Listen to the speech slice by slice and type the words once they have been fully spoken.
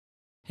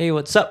Hey,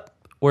 what's up?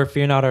 We're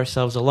Fear Not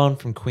Ourselves Alone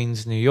from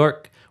Queens, New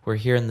York. We're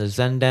here in the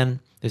Zen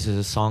Den. This is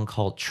a song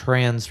called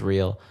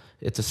TRANSREAL.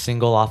 It's a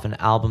single off an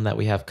album that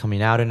we have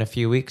coming out in a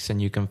few weeks, and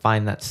you can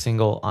find that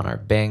single on our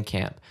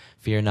Bandcamp,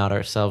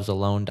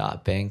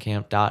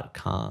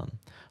 fearnotourselvesalone.bandcamp.com.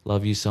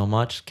 Love you so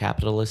much,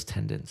 Capitalist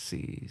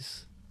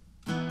Tendencies.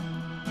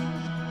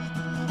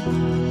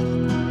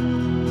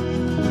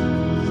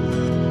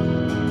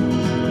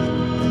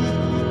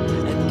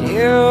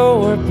 You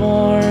were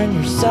born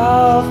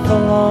yourself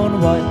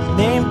alone. What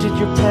name did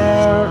your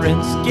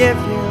parents give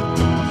you?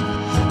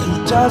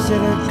 And does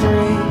it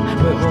agree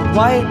with what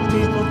white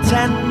people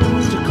tend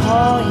to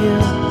call you?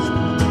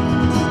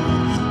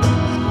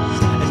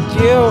 And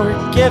you were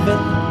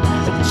given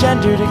a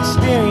gendered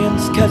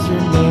experience, cause your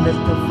name it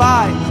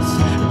provides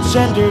a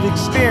gendered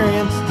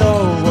experience. The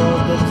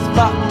world is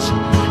fucked in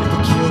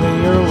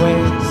peculiar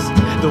ways.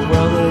 The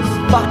world is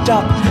fucked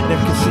up in a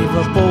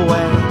conceivable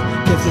way.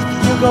 Cause if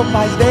you go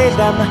by they,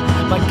 them,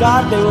 my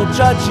God, they will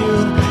judge you.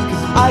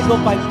 Cause I go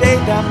by they,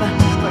 them,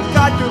 my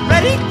God, you're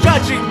already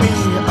judging me.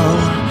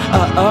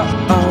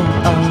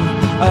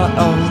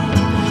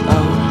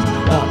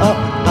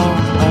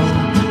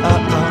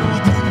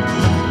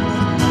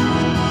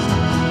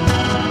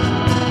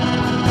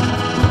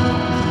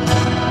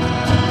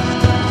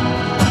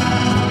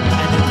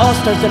 And it all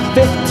starts at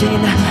 15,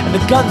 and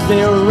the guns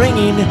they are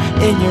ringing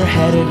in your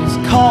head. It is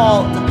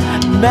called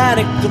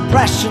manic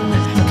depression.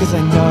 Cause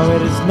I know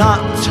it is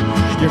not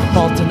your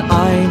fault, and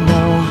I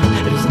know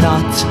it is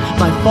not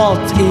my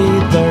fault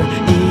either.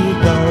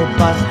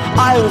 But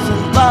I was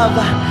in love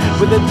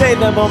with a they,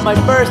 them, on my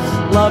first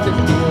love. It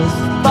feels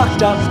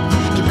fucked up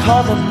to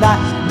call them that.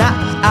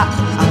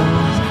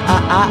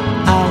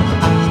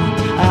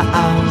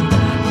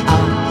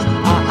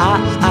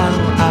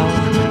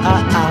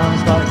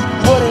 But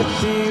would it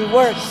be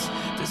worse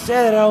to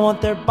say that I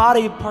want their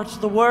body parts?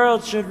 The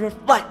world should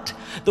reflect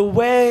the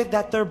way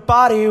that their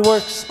body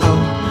works.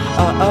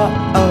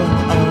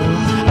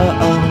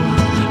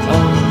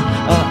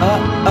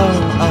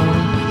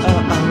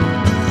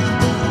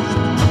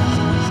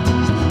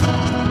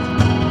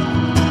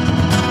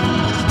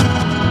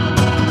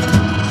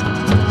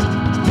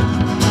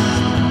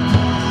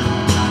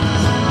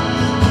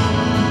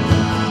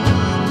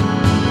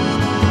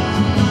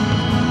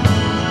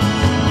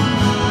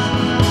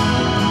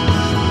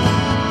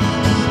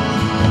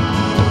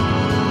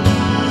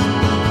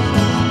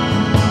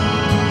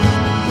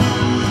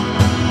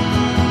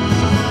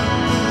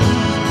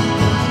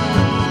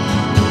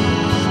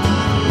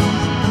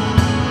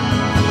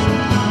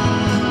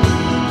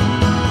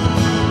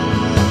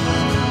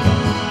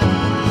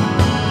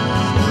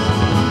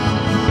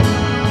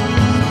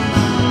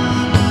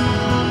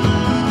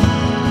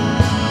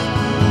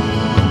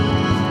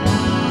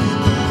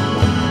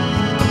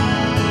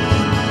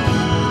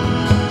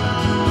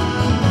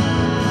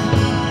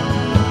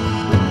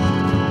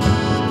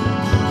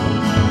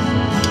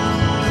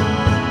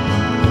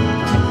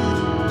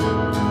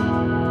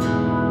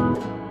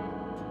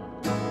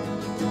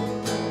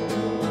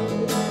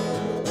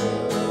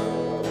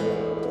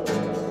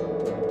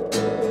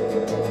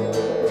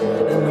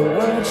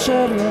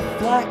 Should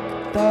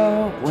reflect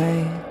the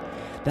way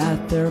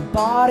that their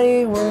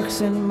body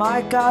works. And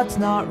my God's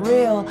not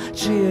real,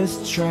 she is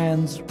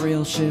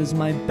TRANSREAL. She's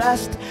my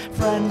best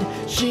friend,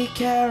 she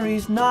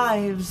carries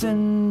knives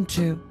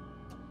into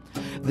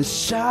the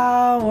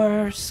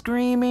shower,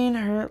 screaming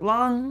her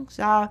lungs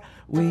out.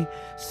 We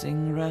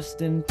sing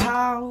rest in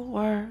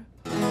power.